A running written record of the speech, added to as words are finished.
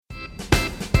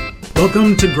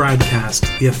Welcome to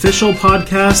GradCast, the official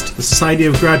podcast of the Society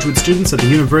of Graduate Students at the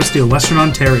University of Western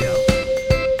Ontario.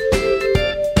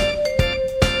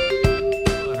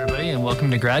 Hello everybody and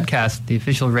welcome to GradCast, the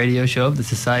official radio show of the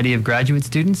Society of Graduate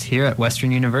Students here at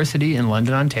Western University in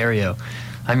London, Ontario.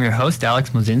 I'm your host, Alex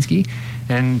Mozinski,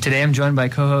 and today I'm joined by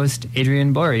co-host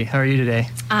Adrienne Borey. How are you today?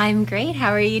 I'm great.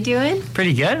 How are you doing?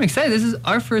 Pretty good. I'm excited. This is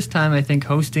our first time, I think,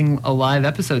 hosting a live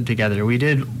episode together. We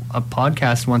did a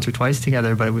podcast once or twice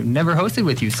together, but we've never hosted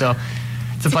with you, so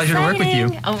it's a pleasure to work with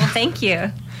you. Oh, well, thank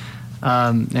you.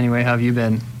 Anyway, how have you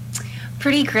been?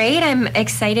 Pretty great. I'm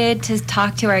excited to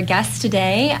talk to our guest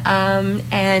today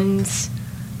and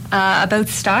about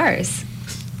stars.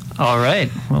 All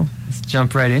right. Well, let's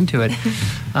jump right into it.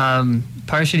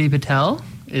 Parshati Patel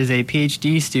is a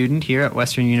PhD student here at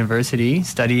Western University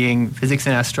studying physics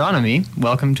and astronomy.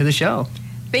 Welcome to the show.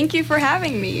 Thank you for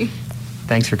having me.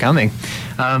 Thanks for coming.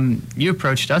 You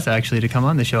approached us, actually, to come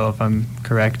on the show, if I'm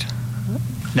correct.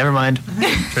 Never mind.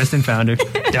 Tristan found her.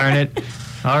 Darn it.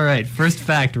 All right. First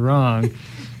fact wrong.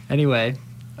 Anyway,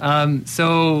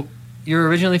 so you're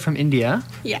originally from India.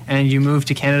 Yeah. And you moved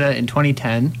to Canada in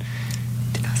 2010.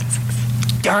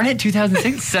 2006. Darn it,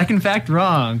 2006. Second fact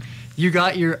wrong. You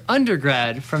got your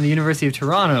undergrad from the University of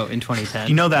Toronto in 2010.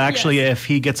 You know that actually if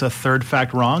he gets a third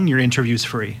fact wrong, your interview's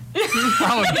free.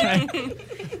 Oh, okay.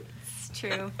 It's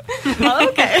true. Well,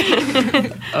 okay.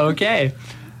 Okay.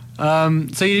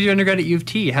 So you did your undergrad at U of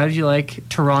T. How did you like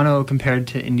Toronto compared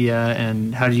to India,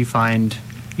 and how did you find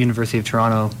University of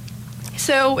Toronto?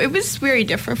 So it was very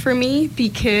different for me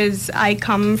because I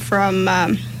come from,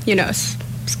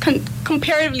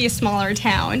 comparatively a smaller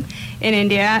town in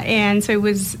India, and so it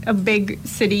was a big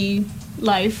city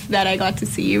life that I got to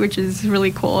see, which is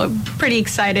really cool. I'm pretty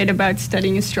excited about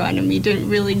studying astronomy. Didn't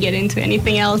really get into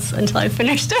anything else until I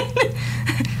finished it.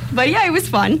 But yeah, it was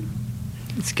fun.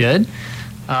 It's good.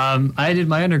 I did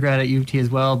my undergrad at U of T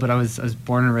as well, but I was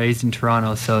born and raised in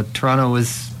Toronto, so Toronto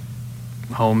was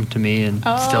home to me and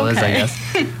still is, I guess.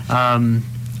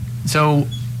 So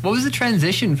what was the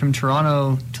transition from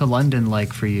Toronto to London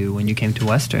like for you when you came to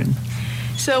Western?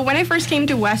 So when I first came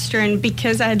to Western,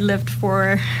 because I had lived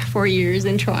for 4 years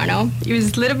in Toronto, it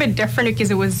was a little bit different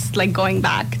because it was like going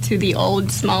back to the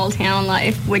old small town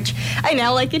life, which I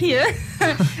now like it here.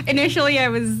 Initially, I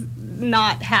was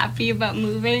not happy about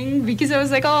moving because I was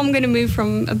like, I'm going to move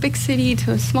from a big city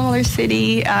to a smaller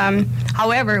city.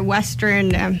 However,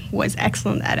 Western was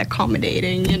excellent at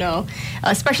accommodating,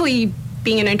 especially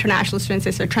being an international student.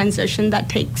 It's a transition that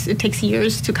takes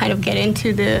years to kind of get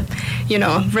into the,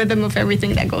 rhythm of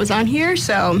everything that goes on here.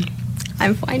 So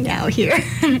I'm fine now here.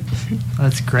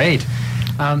 That's great.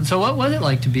 So what was it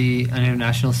like to be an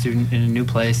international student in a new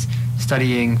place,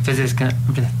 studying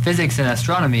physics and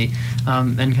astronomy,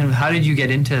 and kind of how did you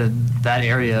get into that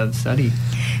area of study?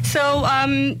 So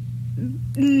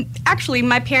actually,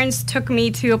 my parents took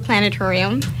me to a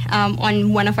planetarium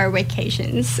on one of our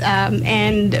vacations,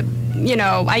 and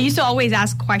I used to always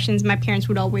ask questions. My parents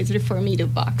would always refer me to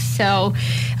books. So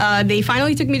they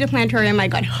finally took me to planetarium. I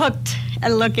got hooked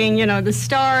at looking, the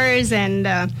stars and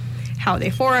how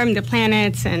they form, the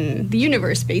planets, and the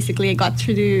universe, basically. I got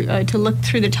to look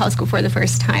through the telescope for the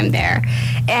first time there.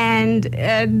 And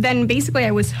then basically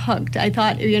I was hooked. I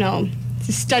thought,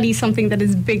 to study something that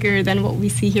is bigger than what we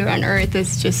see here on Earth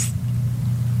is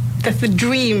that's the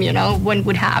dream, one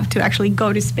would have to actually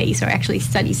go to space or actually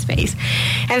study space.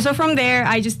 And so from there,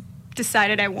 I just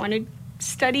decided I wanted to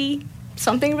study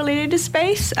something related to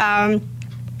space. And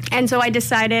so I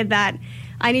decided that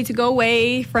I need to go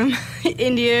away from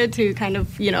India to kind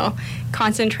of,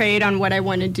 concentrate on what I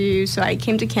want to do. So I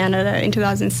came to Canada in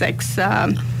 2006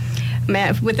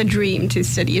 with a dream to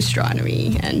study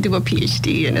astronomy and do a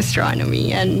PhD in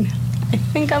astronomy. And I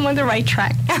think I'm on the right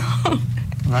track now. Well,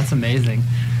 that's amazing.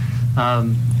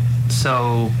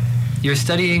 So you're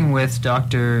studying with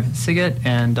Dr. Sigat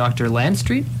and Dr.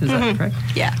 Landstreet, is that correct?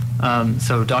 Yeah.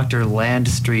 So Dr.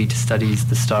 Landstreet studies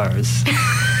the stars. Is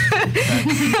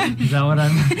that what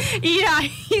I'm... Yeah,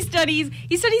 he studies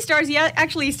stars. He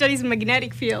actually studies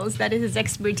magnetic fields. That is his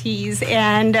expertise.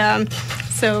 And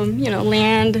so,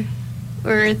 land,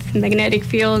 Earth, magnetic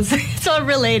fields, it's all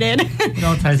related. It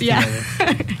all ties together.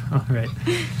 All right.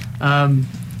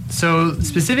 So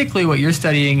specifically what you're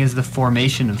studying is the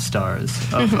formation of stars,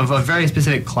 of a very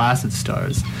specific class of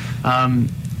stars.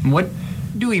 What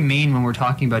do we mean when we're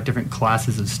talking about different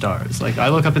classes of stars? Like, I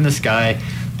look up in the sky,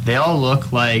 they all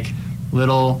look like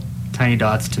little tiny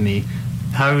dots to me.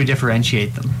 How do we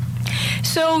differentiate them?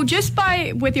 So just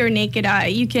with your naked eye,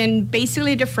 you can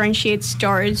basically differentiate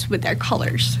stars with their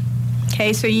colors.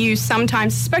 Okay, so you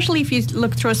sometimes, especially if you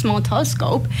look through a small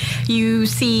telescope, you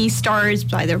see stars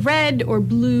either red or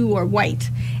blue or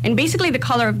white. And basically the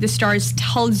color of the stars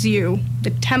tells you the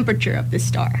temperature of the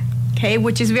star. Okay,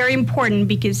 which is very important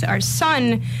because our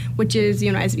sun, which is,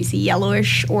 as we see,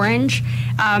 yellowish orange,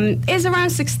 is around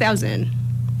 6,000.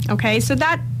 Okay, so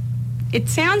that, it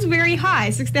sounds very high.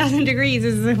 6,000 degrees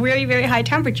is a very, very high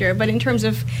temperature. But in terms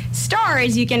of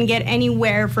stars, you can get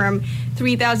anywhere from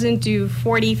 3,000 to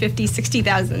 40, 50,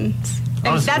 60,000.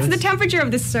 And that's the temperature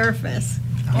of the surface.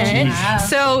 Okay,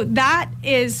 so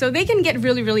they can get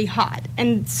really, really hot.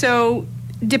 And so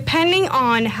depending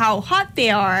on how hot they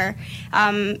are,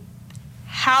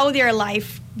 how their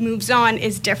life moves on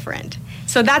is different.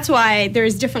 So that's why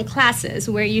there's different classes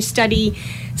where you study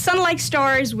sun-like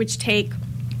stars, which take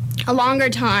a longer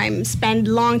time, spend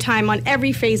long time on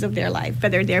every phase of their life,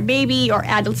 whether they're baby or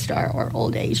adult star or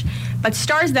old age. But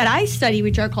stars that I study,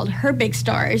 which are called Herbig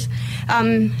stars,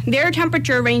 their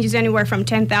temperature ranges anywhere from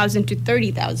 10,000 to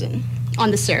 30,000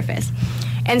 on the surface.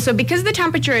 And so because the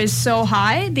temperature is so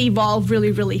high, they evolve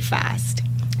really, really fast.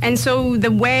 And so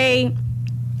the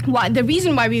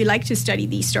reason why we like to study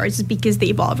these stars is because they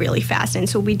evolve really fast, and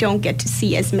so we don't get to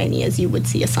see as many as you would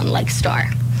see a sun-like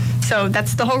star. So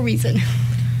that's the whole reason.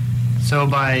 So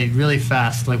by really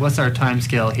fast, like what's our time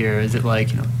scale here? Is it like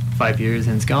 5 years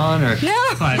and it's gone, or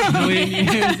no. 5 million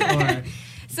years, or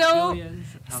so billions?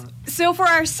 So for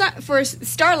our sun, for a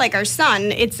star like our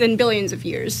sun, it's in billions of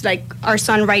years. Like our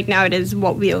sun right now, it is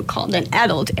what we'll call an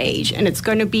adult age, and it's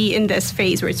going to be in this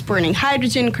phase where it's burning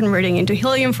hydrogen, converting into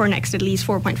helium for next at least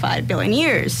 4.5 billion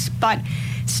years. But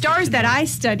stars that I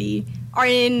study are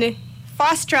in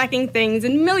fast-tracking things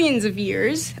in millions of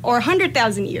years or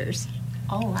 100,000 years.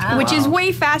 Oh, wow. Which is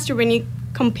way faster when you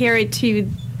compare it to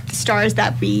the stars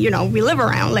that we live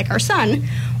around, like our sun,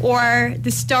 or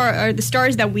the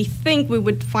stars that we think we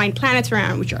would find planets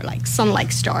around, which are like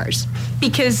sun-like stars.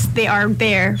 Because they are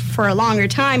there for a longer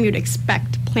time, you'd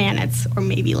expect planets or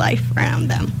maybe life around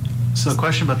them. So the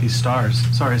question about these stars,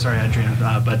 sorry, Adrian,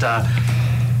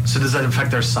 so does that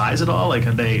affect their size at all? Like,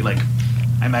 are they, like,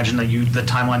 I imagine that the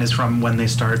timeline is from when they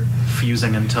start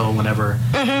fusing until whenever.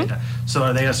 Mm-hmm. So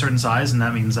are they a certain size, and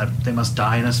that means that they must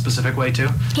die in a specific way too?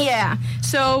 Yeah.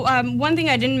 So one thing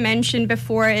I didn't mention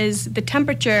before is the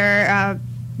temperature.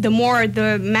 The more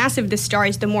the massive the star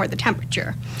is, the more the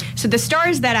temperature. So the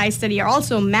stars that I study are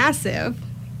also massive,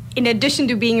 in addition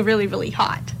to being really, really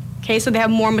hot. Okay, so they have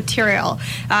more material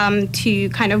to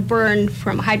kind of burn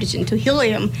from hydrogen to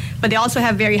helium, but they also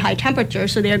have very high temperature,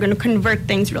 so they're going to convert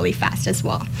things really fast as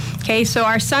well. Okay, so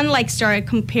our sun-like star,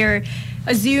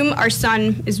 assume our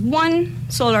sun is 1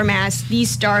 solar mass. These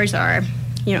stars are,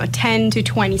 10 to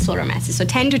 20 solar masses, so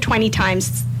 10 to 20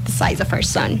 times the size of our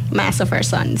sun, mass of our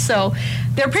sun. So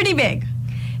they're pretty big,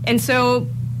 and so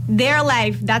their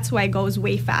life, that's why it goes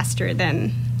way faster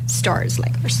than stars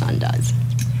like our sun does.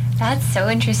 That's so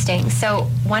interesting. So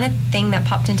one thing that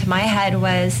popped into my head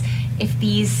was, if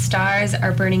these stars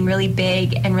are burning really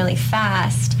big and really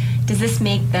fast, does this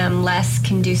make them less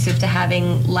conducive to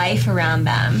having life around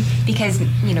them? Because,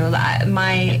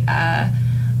 my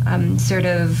sort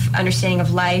of understanding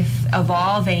of life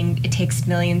evolving, it takes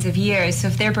millions of years. So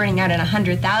if they're burning out in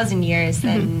 100,000 years,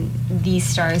 then these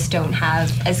stars don't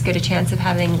have as good a chance of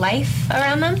having life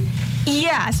around them?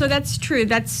 Yeah, so that's true.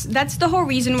 That's the whole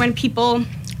reason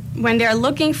when they're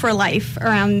looking for life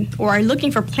around, or are looking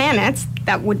for planets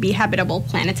that would be habitable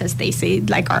planets, as they say,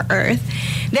 like our Earth,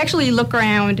 they actually look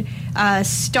around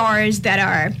stars that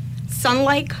are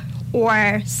sun-like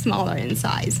or smaller in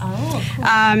size. Oh,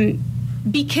 cool.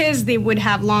 Because they would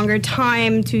have longer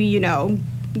time to,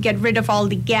 get rid of all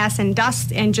the gas and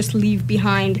dust and just leave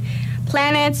behind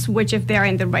planets, which, if they're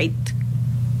in the right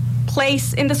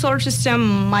place in the solar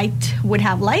system, would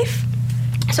have life.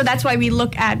 So that's why we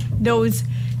look at those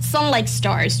sun-like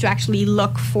stars to actually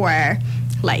look for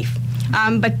life.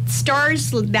 But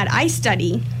stars that I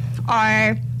study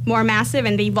are more massive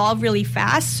and they evolve really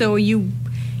fast, so you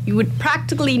would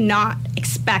practically not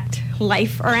expect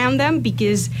life around them,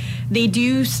 because they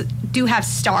do have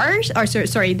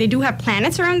they do have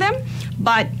planets around them,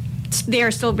 but they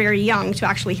are still very young to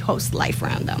actually host life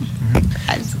around them.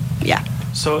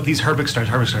 Mm-hmm. So these Herbig stars,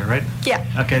 right? Yeah.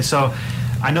 Okay, so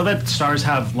I know that stars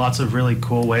have lots of really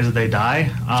cool ways that they die.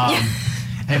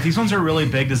 And if these ones are really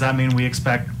big, does that mean we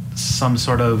expect some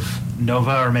sort of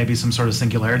nova or maybe some sort of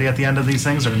singularity at the end of these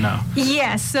things, or no?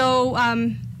 Yeah, so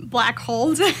black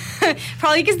holes,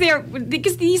 probably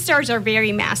because these stars are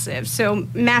very massive. So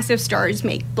massive stars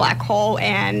make black hole,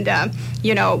 and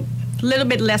little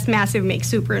bit less massive make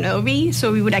supernovae.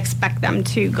 So we would expect them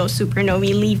to go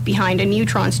supernovae, leave behind a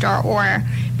neutron star, or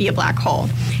be a black hole.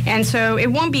 And so it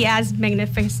won't be as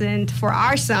magnificent for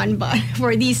our sun, but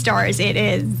for these stars, it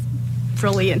is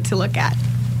brilliant to look at.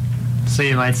 So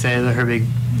you might say the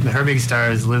Herbig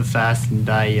stars live fast and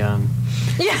die young.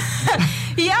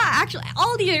 Yeah, actually,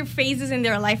 all the other phases in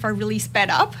their life are really sped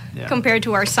up Yeah. compared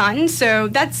to our sun. So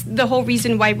that's the whole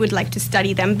reason why we'd like to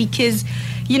study them, because,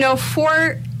 you know,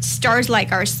 for stars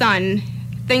like our sun,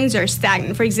 things are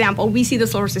stagnant. For example, we see the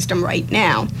solar system right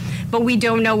now, but we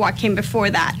don't know what came before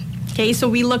that. Okay, so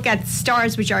we look at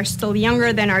stars which are still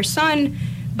younger than our sun,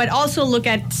 but also look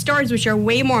at stars which are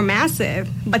way more massive,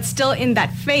 but still in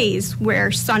that phase where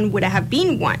sun would have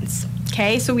been once.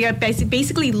 Okay, so we are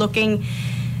basically looking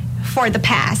for the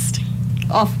past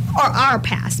or our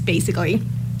past, basically,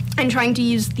 and trying to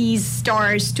use these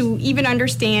stars to even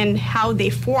understand how they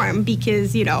form,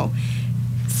 because, you know,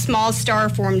 small star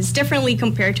forms differently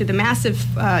compared to the massive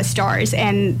stars,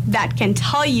 and that can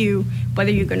tell you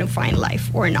whether you're going to find life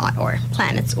or not, or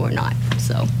planets or not.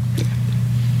 So,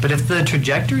 But if the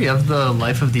trajectory of the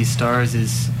life of these stars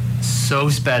is so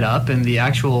sped up and the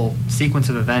actual sequence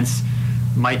of events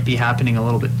might be happening a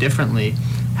little bit differently,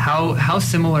 how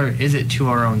similar is it to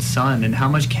our own sun, and how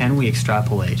much can we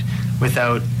extrapolate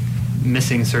without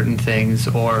missing certain things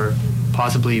or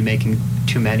possibly making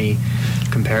too many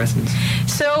comparisons?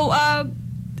 so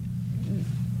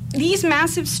these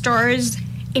massive stars,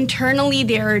 internally,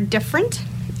 they're different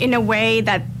in a way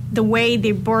that the way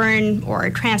they burn or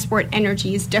transport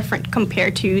energy is different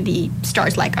compared to the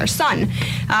stars like our sun.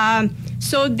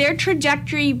 So their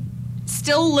trajectory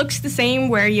still looks the same,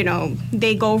 where, you know,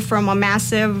 they go from a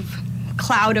massive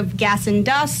cloud of gas and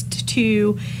dust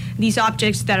to these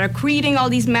objects that are creating all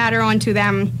these matter onto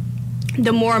them.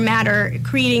 The more matter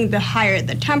creating, the higher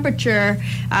the temperature,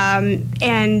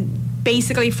 and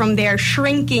basically from there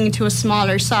shrinking to a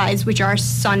smaller size, which our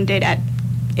sun did at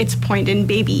its point in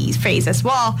baby phase as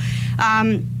well,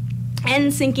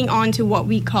 and sinking on to what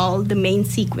we call the main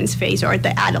sequence phase, or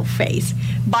the adult phase.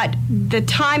 But the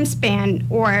time span,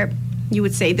 or you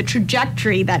would say the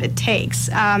trajectory that it takes,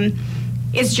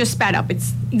 is just sped up.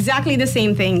 It's exactly the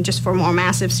same thing, just for more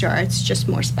massive stars. It's just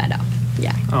more sped up.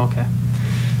 Yeah. Oh, okay.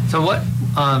 So what?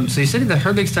 So you studied the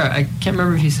Herbig star. I can't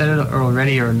remember if you said it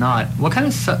already or not. What kind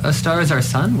of star is our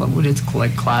sun? What would its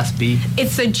class be?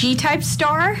 It's a G-type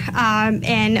star,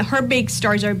 and Herbig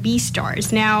stars are B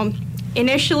stars. Now,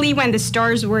 initially when the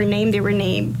stars were named, they were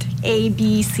named A,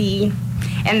 B, C,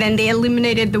 and then they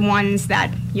eliminated the ones that,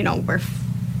 you know, were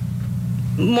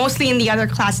mostly in the other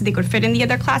classes. They could fit in the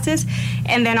other classes,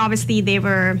 and then obviously they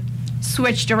were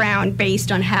switched around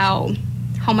based on how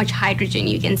much hydrogen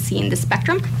you can see in the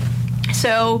spectrum.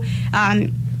 So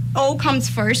O comes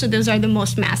first, so those are the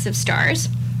most massive stars.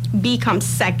 B comes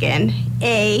second.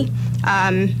 A,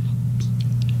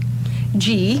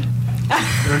 G.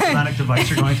 The arithmetic device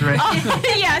you're going through right now.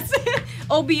 Yes.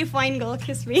 Oh, be a fine girl,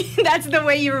 kiss me. That's the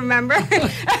way you remember.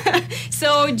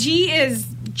 So G is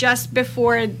just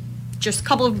a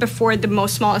couple before the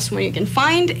most smallest one you can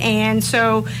find. And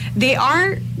so they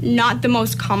are not the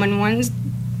most common ones,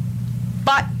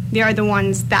 but they are the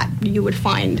ones that you would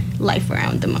find life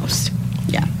around the most.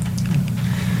 Yeah.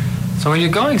 So when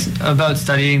you're going about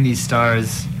studying these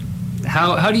stars,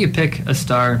 how do you pick a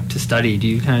star to study? Do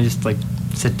you kind of just like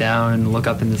sit down and look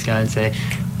up in the sky and say,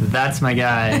 "That's my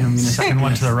guy"? I'm going to Second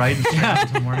one to the right and straight Yeah.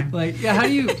 into the morning. Like, yeah,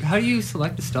 how do you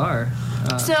select a star?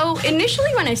 So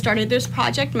initially when I started this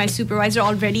project, my supervisor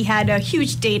already had a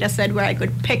huge data set where I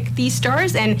could pick these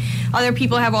stars, and other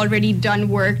people have already done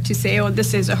work to say, oh,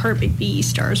 this is a Herbig B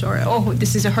star, or oh,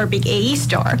 this is a Herbig AE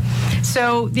star.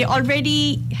 So they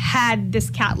already had this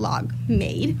catalog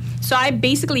made. So I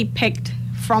basically picked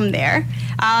from there.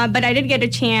 But I did get a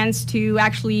chance to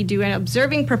actually do an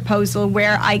observing proposal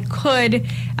where I could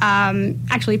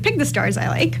actually pick the stars I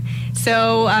like.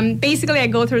 So basically I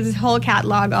go through this whole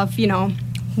catalog of, you know,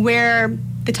 where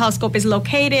the telescope is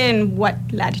located and what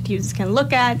latitudes it can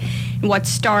look at and what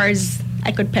stars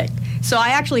I could pick. So I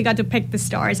actually got to pick the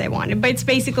stars I wanted. But it's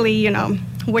basically, you know,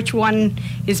 which one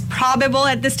is probable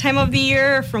at this time of the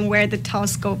year from where the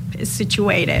telescope is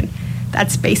situated.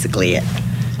 That's basically it.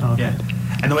 Yeah.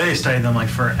 And the way they studied them, like,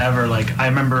 forever, like, I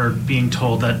remember being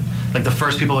told that, like, the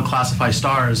first people to classify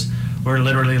stars were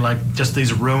literally, like, just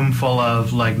these room full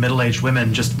of, like, middle-aged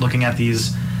women just looking at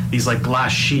these like,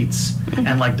 glass sheets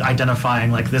and, like, identifying,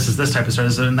 like, this is this type of star.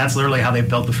 And that's literally how they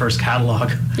built the first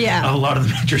catalog Yeah. of a lot of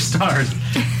the major stars.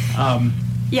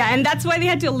 Yeah, and that's why they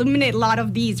had to eliminate a lot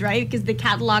of these, right? Because they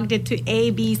cataloged it to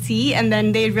A, B, C, and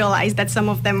then they realized that some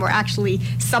of them were actually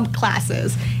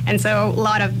subclasses. And so a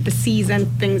lot of the C's and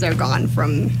things are gone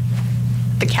from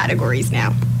the categories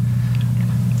now.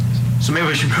 So maybe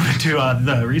we should move into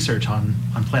the research on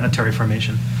planetary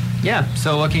formation. Yeah,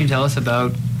 so what can you tell us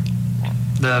about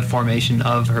the formation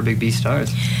of her big B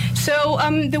stars? So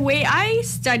the way I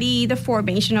study the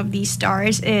formation of these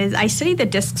stars is I study the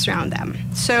disks around them.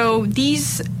 So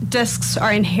these disks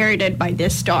are inherited by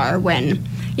this star when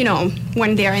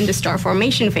they're in the star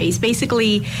formation phase.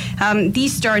 Basically,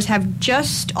 these stars have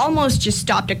almost just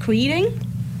stopped accreting.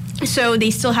 So they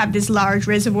still have this large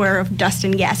reservoir of dust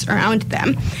and gas around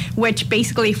them, which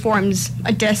basically forms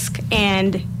a disk,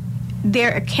 and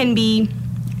there can be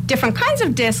different kinds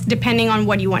of disks depending on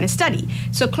what you want to study.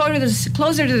 So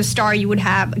closer to the star, you would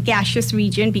have a gaseous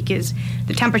region because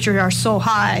the temperatures are so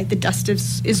high, the dust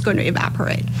is going to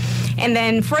evaporate. And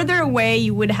then further away,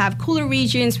 you would have cooler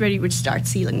regions where you would start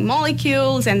sealing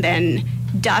molecules, and then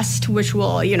dust, which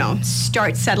will,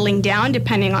 start settling down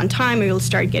depending on time, and you'll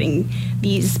start getting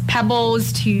these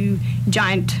pebbles to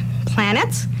giant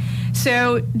planets.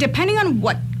 So depending on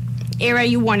what area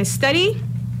you want to study,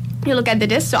 you look at the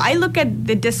disk. So I look at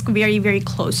the disk very, very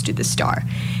close to the star.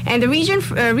 And the reason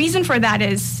for that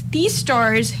is these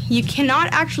stars, you cannot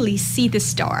actually see the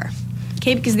star,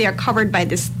 okay, because they are covered by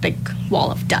this thick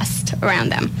wall of dust around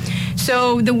them.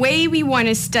 So the way we want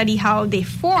to study how they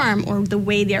form or the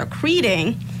way they're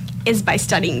accreting is by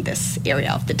studying this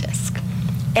area of the disk.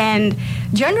 And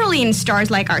generally in stars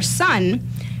like our sun,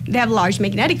 they have large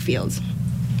magnetic fields.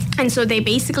 And so they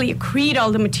basically accrete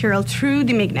all the material through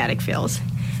the magnetic fields.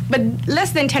 But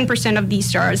less than 10% of these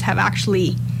stars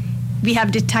we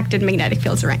have detected magnetic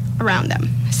fields around them.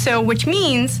 So which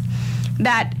means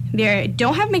that they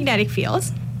don't have magnetic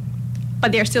fields,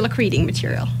 but they're still accreting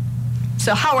material.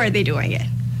 So how are they doing it?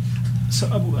 So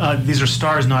these are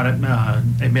stars not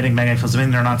emitting magnetic fields. I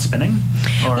mean, they're not spinning?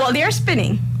 Or? Well, they're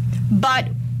spinning, but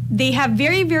they have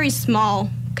very, very small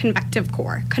convective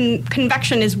core.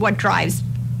 Convection is what drives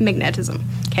magnetism.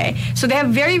 Okay, so they have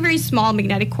very, very small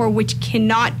magnetic core which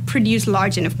cannot produce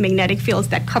large enough magnetic fields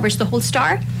that covers the whole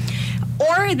star,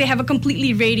 or they have a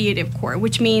completely radiative core,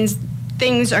 which means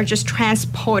things are just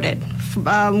transported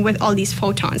with all these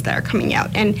photons that are coming out,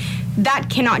 and that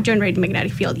cannot generate a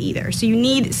magnetic field either. So you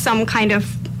need some kind of,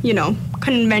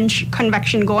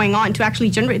 convection going on to actually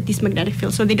generate these magnetic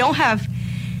fields. So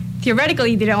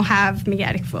theoretically, they don't have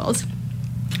magnetic fields.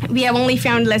 We have only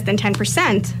found less than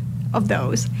 10% of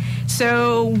those.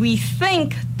 So we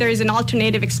think there is an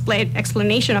alternative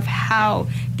explanation of how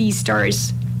these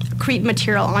stars accrete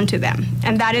material onto them.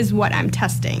 And that is what I'm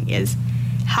testing, is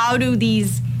how do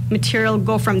these material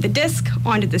go from the disk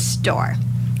onto the star?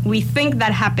 We think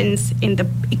that happens in the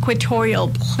equatorial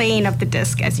plane of the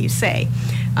disk, as you say,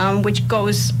 which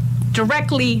goes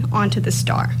directly onto the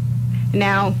star.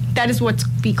 Now, that is what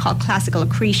we call classical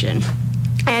accretion.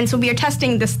 And so we are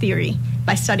testing this theory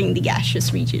by studying the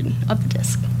gaseous region of the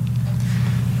disk.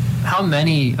 How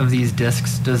many of these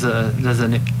disks does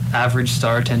an average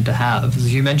star tend to have?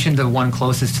 You mentioned the one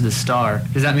closest to the star.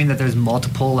 Does that mean that there's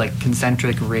multiple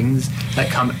concentric rings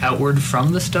that come outward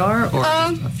from the star, or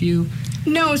just a few?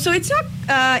 No, so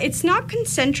it's not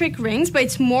concentric rings, but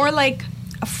it's more like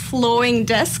a flowing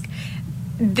disk.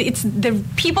 It's the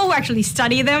people who actually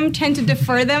study them tend to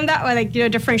differ them that way,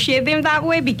 differentiate them that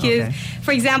way, because,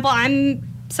 for example, I'm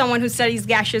someone who studies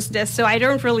gaseous disks, so I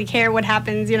don't really care what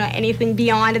happens, anything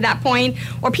beyond that point.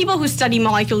 Or people who study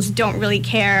molecules don't really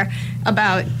care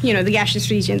about, the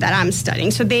gaseous region that I'm studying.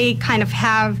 So they kind of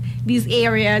have these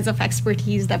areas of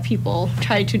expertise that people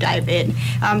try to dive in.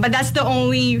 But that's the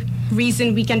only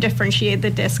reason we can differentiate the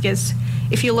disk, is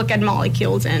if you look at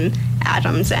molecules and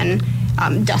atoms and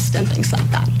dust and things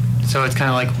like that. So it's kind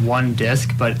of like one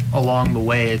disk, but along the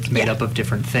way it's made up of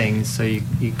different things, so you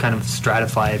kind of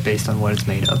stratify it based on what it's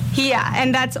made of. Yeah,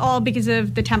 and that's all because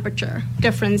of the temperature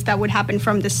difference that would happen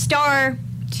from the star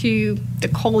to the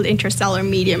cold interstellar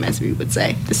medium, as we would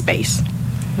say, the space.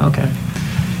 Okay.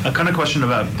 A kind of question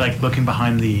about looking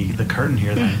behind the curtain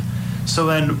here then. So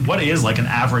then what is an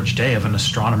average day of an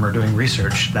astronomer doing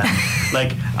research then?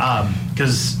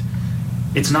 Because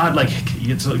it's not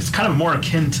it's kind of more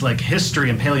akin to history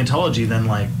and paleontology than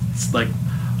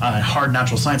hard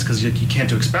natural science, because you can't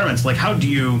do experiments. How do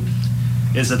you?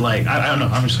 Is it I don't know.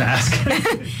 I'm just gonna ask.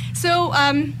 So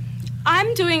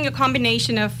I'm doing a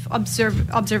combination of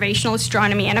observational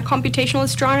astronomy and a computational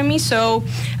astronomy. So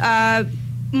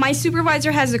my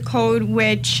supervisor has a code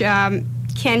which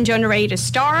can generate a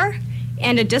star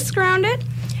and a disk around it,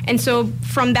 and so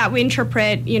from that we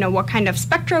interpret what kind of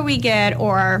spectra we get,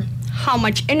 or how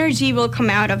much energy will come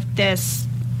out of this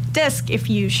disk if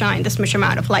you shine this much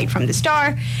amount of light from the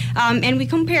star, and we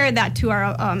compare that to our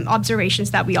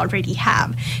observations that we already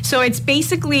have. So it's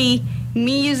basically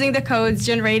me using the codes,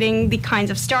 generating the kinds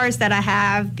of stars that I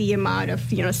have, the amount of,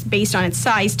 based on its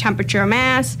size, temperature,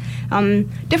 mass,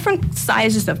 different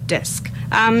sizes of disk.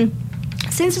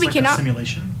 Since we like cannot... a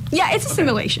simulation? Yeah, it's a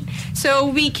simulation. So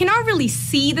we cannot really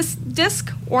see this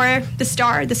disk or the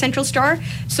star, the central star,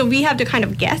 so we have to kind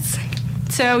of guess.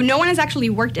 So no one has actually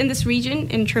worked in this region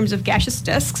in terms of gaseous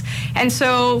disks. And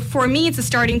so for me, it's a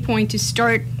starting point to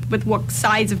start with what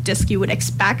size of disk you would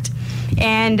expect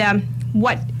and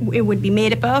what it would be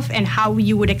made up of and how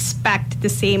you would expect the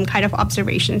same kind of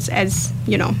observations as,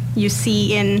 you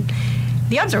see in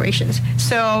the observations.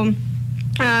 So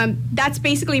that's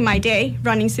basically my day,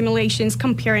 running simulations,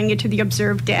 comparing it to the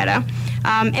observed data,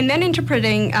 and then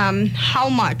interpreting how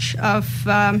much of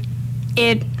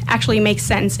it actually makes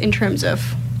sense in terms of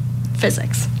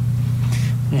physics.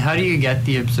 And how do you get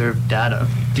the observed data?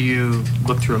 Do you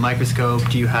look through a microscope?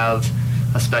 Do you have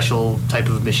a special type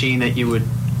of machine that you would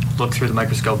look through the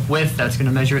microscope with that's going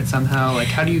to measure it somehow? Like,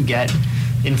 how do you get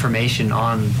information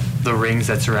on the rings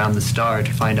that surround the star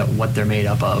to find out what they're made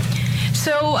up of?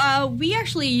 So we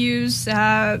actually use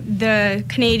the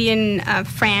Canadian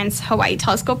France-Hawaii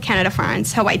telescope,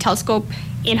 Canada-France Hawaii telescope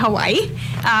in Hawaii,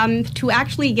 to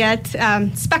actually get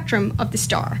spectrum of the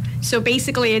star. So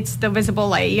basically it's the visible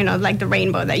light, like the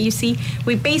rainbow that you see.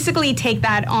 We basically take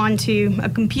that onto a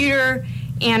computer,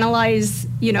 analyze,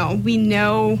 we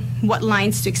know what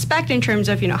lines to expect in terms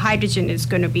of, hydrogen is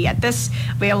going to be at this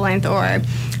wavelength or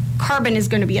carbon is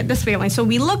going to be at this wavelength. So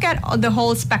we look at the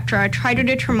whole spectra, try to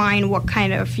determine what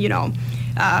kind of,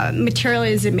 material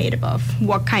is it made up of,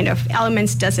 what kind of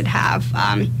elements does it have.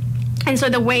 And so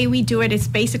the way we do it is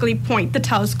basically point the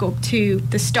telescope to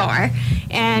the star.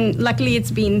 And luckily it's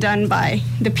being done by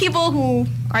the people who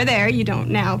are there. You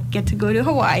don't now get to go to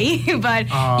Hawaii, but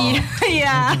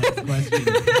yeah.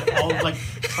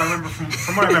 If I remember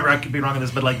from what I remember, I could be wrong on this,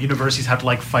 but universities have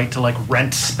to fight to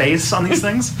rent space on these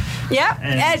things.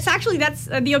 Yeah, it's actually, that's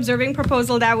the observing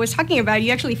proposal that I was talking about.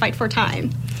 You actually fight for time.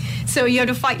 So you have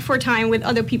to fight for time with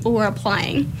other people who are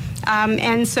applying.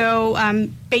 And so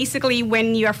basically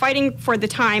when you are fighting for the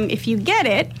time, if you get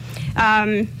it,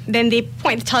 then they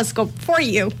point the telescope for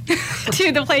you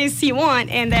to the place you want.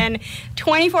 And then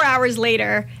 24 hours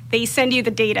later, they send you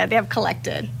the data they have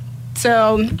collected.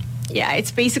 So yeah,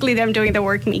 it's basically them doing the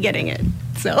work, me getting it.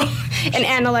 So, and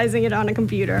analyzing it on a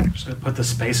computer. Just gonna put the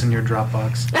space in your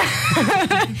Dropbox.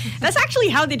 That's actually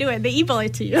how they do it. They email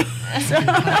it to you.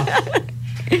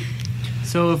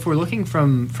 So if we're looking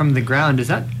from the ground, does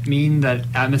that mean that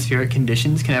atmospheric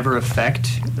conditions can ever affect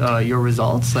your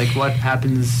results? Like what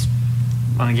happens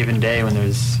on a given day when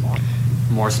there's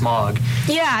more smog?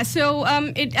 Yeah, so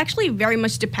it actually very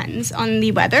much depends on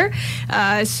the weather.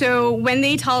 So when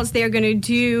they tell us they're going to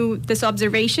do this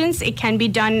observations, it can be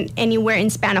done anywhere in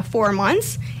span of 4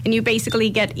 months, and you basically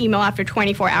get email after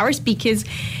 24 hours because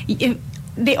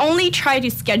they only try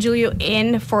to schedule you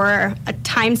in for a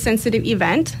time-sensitive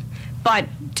event. But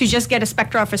to just get a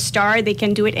spectra of a star, they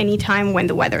can do it anytime when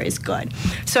the weather is good.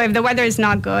 So if the weather is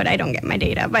not good, I don't get my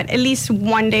data. But at least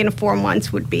 1 day in 4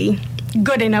 months would be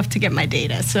good enough to get my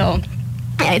data. So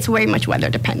yeah, it's very much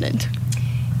weather dependent.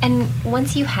 And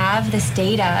once you have this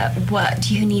data, what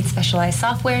do you need specialized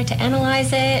software to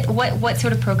analyze it? What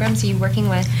sort of programs are you working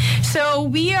with? So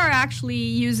we are actually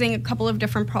using a couple of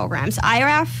different programs.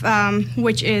 IRAF,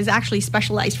 which is actually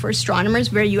specialized for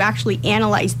astronomers, where you actually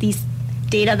analyze these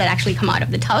data that actually come out of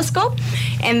the telescope,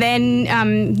 and then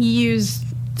you use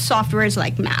softwares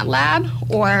like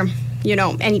MATLAB or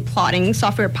any plotting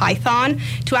software, Python,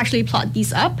 to actually plot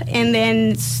these up. And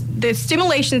then the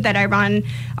simulations that I run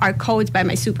are codes by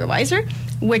my supervisor,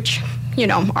 which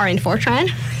are in Fortran.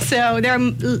 So there are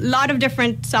a lot of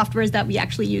different softwares that we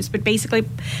actually use, but basically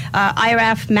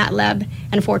IRAF, MATLAB,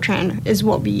 and Fortran is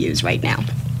what we use right now.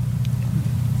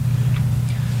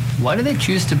 Why do they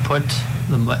choose to put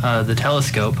the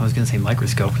telescope, I was going to say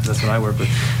microscope because that's what I work with,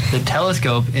 the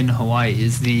telescope in Hawaii?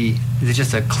 Is it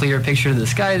just a clear picture of the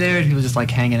sky there? People just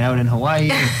hanging out in Hawaii?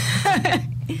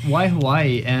 Why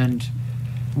Hawaii? And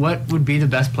what would be the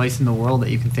best place in the world that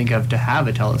you can think of to have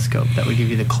a telescope that would give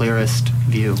you the clearest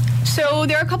view? So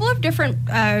there are a couple of different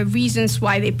reasons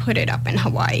why they put it up in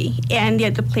Hawaii and the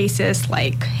other places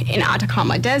like in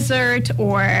Atacama Desert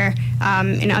or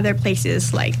in other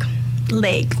places like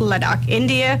Lake Ladakh,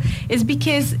 India, is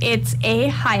because it's A,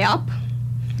 high up,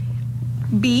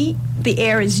 B, the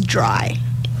air is dry.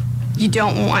 you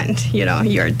don't want,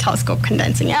 your telescope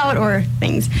condensing out or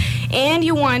things. And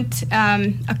you want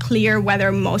a clear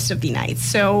weather most of the nights.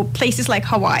 So places like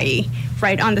Hawaii,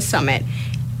 right on the summit,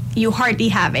 you hardly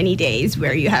have any days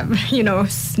where you have,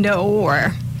 snow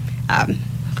or a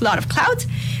lot of clouds.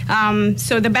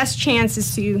 So the best chance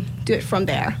is to do it from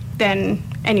there than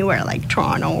anywhere like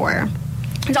Toronto, or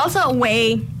it's also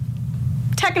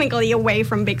technically away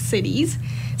from big cities.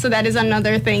 So that is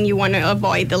another thing, you want to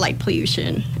avoid the light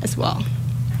pollution as well.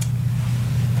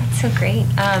 That's so great.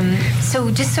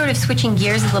 So just sort of switching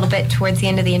gears a little bit towards the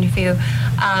end of the interview.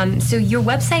 So your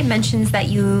website mentions that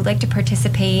you like to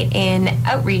participate in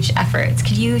outreach efforts.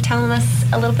 Could you tell us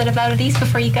a little bit about these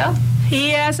before you go?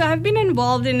 Yes, I've been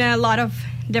involved in a lot of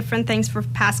different things for the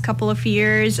past couple of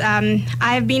years.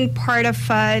 I've been part of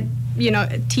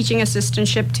teaching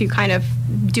assistantship to kind of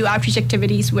do outreach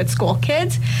activities with school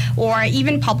kids or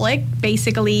even public,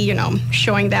 basically,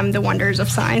 showing them the wonders of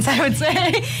science, I would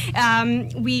say.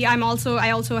 I also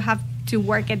have to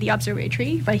work at the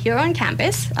observatory right here on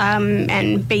campus,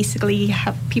 and basically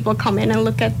have people come in and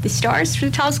look at the stars through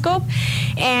the telescope.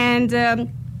 And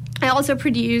I also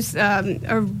produce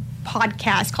a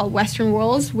podcast called Western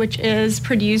Worlds, which is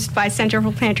produced by Center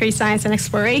for Planetary Science and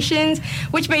Explorations,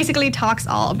 which basically talks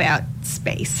all about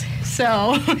space.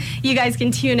 So you guys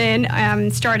can tune in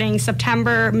starting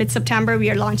mid-September. We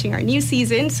are launching our new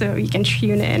season, so you can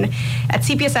tune in at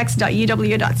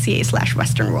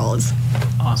cpsx.uw.ca/Western Worlds.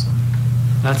 Awesome.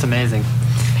 That's amazing.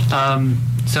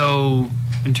 So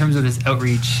in terms of this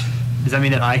outreach, does that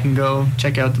mean that I can go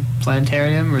check out the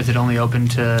planetarium, or is it only open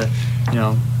to,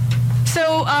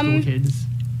 So school kids?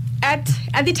 At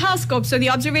the telescope, so the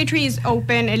observatory is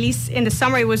open, at least in the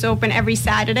summer it was open every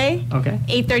Saturday, Okay.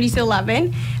 8:30 to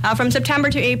 11. From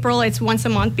September to April, it's once a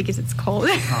month because it's cold.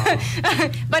 Oh.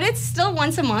 But it's still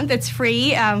once a month. It's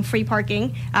free, free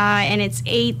parking, and it's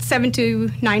 7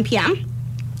 to 9 p.m.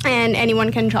 And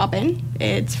anyone can drop in.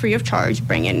 It's free of charge.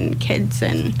 Bring in kids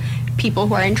and people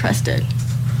who are interested.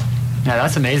 Yeah,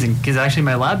 that's amazing, because actually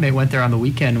my lab mate went there on the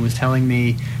weekend and was telling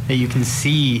me that you can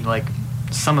see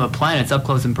some of the planets up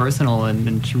close and personal,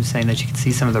 and she was saying that she could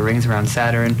see some of the rings around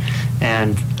Saturn,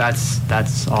 and that's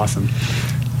awesome.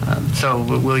 So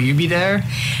will you be there?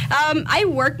 I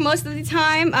work most of the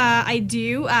time. I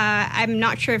do. I'm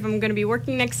not sure if I'm going to be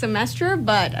working next semester,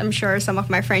 but I'm sure some of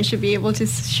my friends should be able to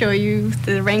show you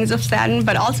the rings of Saturn,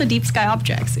 but also deep sky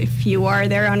objects if you are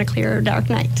there on a clear or dark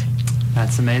night.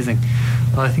 That's amazing.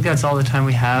 Well, I think that's all the time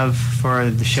we have for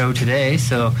the show today,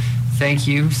 so thank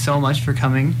you so much for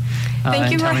coming.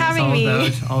 Thank you for having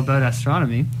me. All about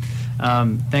astronomy.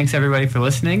 Thanks, everybody, for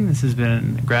listening. This has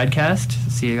been Gradcast.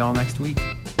 See you all next week.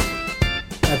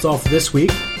 That's all for this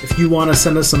week. If you want to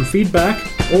send us some feedback,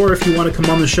 or if you want to come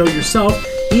on the show yourself,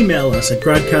 email us at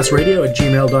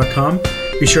gradcastradio@gmail.com.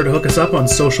 Be sure to hook us up on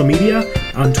social media.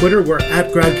 On Twitter, we're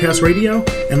at GradcastRadio,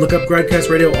 and look up Gradcast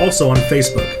Radio also on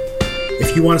Facebook.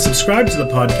 If you want to subscribe to the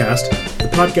podcast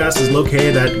is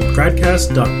located at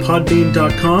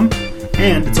gradcast.podbean.com,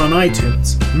 and it's on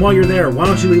iTunes. And while you're there, why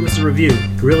don't you leave us a review?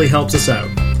 It really helps us out.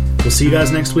 We'll see you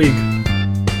guys next week.